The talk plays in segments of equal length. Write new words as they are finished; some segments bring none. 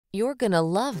You're gonna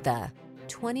love the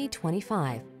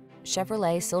 2025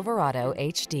 Chevrolet Silverado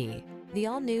HD. The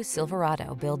all-new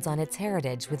Silverado builds on its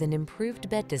heritage with an improved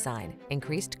bed design,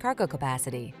 increased cargo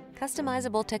capacity,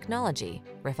 customizable technology,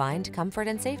 refined comfort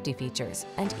and safety features,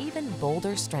 and even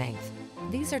bolder strength.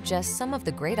 These are just some of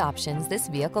the great options this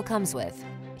vehicle comes with: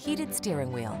 heated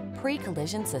steering wheel,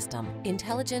 pre-collision system,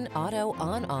 intelligent auto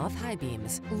on-off high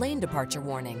beams, lane departure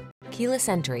warning, keyless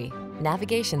entry,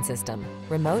 navigation system,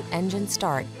 remote engine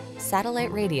start,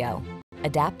 satellite radio,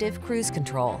 adaptive cruise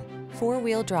control,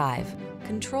 four-wheel drive.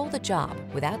 Control the job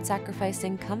without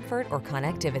sacrificing comfort or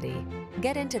connectivity.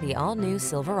 Get into the all-new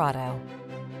Silverado.